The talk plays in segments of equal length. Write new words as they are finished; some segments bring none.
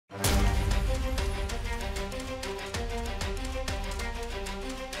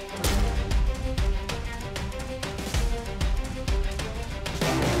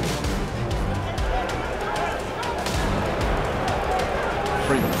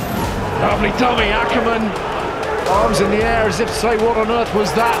Lovely dummy, Ackerman. Arms in the air as if to say what on earth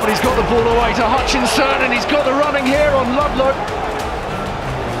was that, but he's got the ball away to Hutchinson and he's got the running here on Ludlow.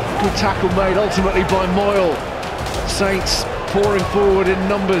 Good tackle made ultimately by Moyle. Saints pouring forward in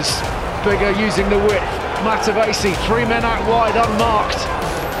numbers, bigger using the width. Matavesi, 3 men out wide, unmarked.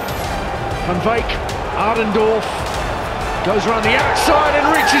 Van Veek, Adendorff, goes around the outside and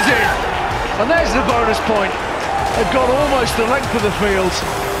reaches in. And there's the bonus point. They've got almost the length of the field.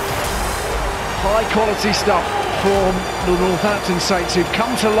 High quality stuff from the Northampton Saints, who've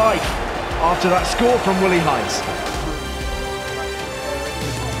come to life after that score from Willi Heinz.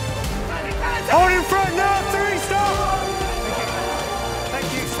 Hold in front now, 3, stop! Thank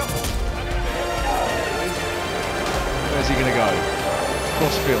you, stop. Where's he going to go?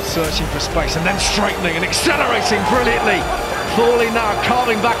 Crossfield searching for space and then straightening and accelerating brilliantly. Thorley now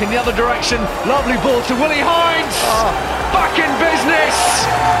carving back in the other direction. Lovely ball to Willi Heinz. Back in business.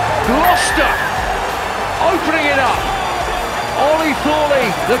 Gloucester opening it up. Ollie Thorley,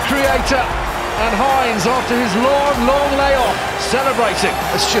 the creator, and Heinz, after his long layoff, celebrating.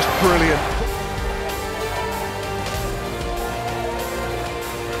 It's just brilliant.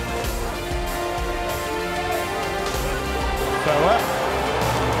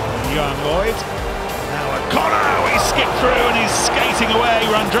 Young Lloyd. Now O'Connor, he skipped through and he's skating away.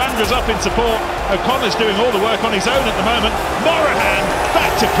 Radradra's up in support. O'Connor's doing all the work on his own at the moment. Morahan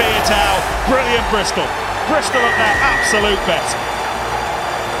back to Piutau. Brilliant Bristol. Bristol at their absolute best.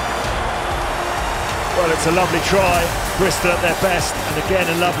 Well, it's a lovely try. Bristol at their best, and again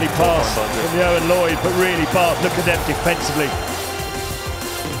a lovely pass from Owen Lloyd, but really Bart, look at them defensively.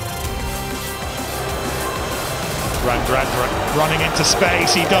 Radradra running into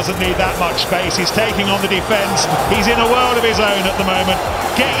space. He doesn't need that much space. He's taking on the defence. He's in a world of his own at the moment.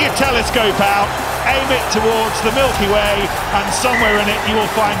 Get your telescope out, aim it towards the Milky Way, and somewhere in it you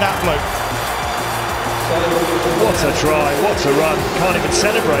will find that bloke. What a try, what a run. Can't even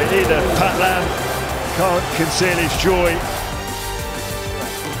celebrate either. Pat Lamb can't conceal his joy.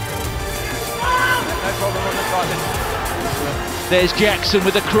 There's Jackson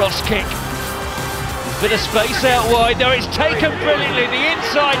with a cross kick. Bit of space out wide, though it's taken brilliantly. The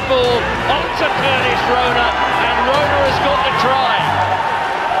inside ball onto Curtis Rona, and Rona has got the try.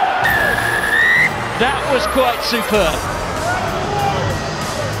 That was quite superb.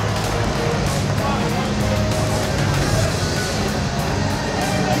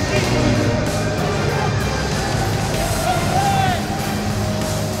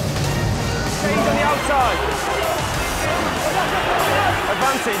 Change on the outside.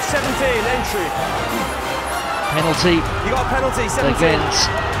 Advantage, 17, entry. Penalty. You got a penalty, 17. Against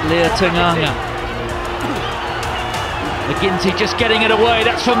Leah Tunganga. McGinty just getting it away.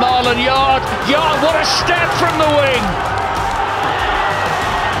 That's for Marland. Yarde. Yarde, what a step from the wing.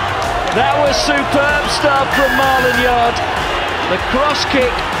 That was superb stuff from Marland Yarde. The cross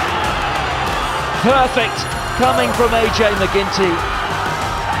kick. Perfect. Coming from AJ McGinty.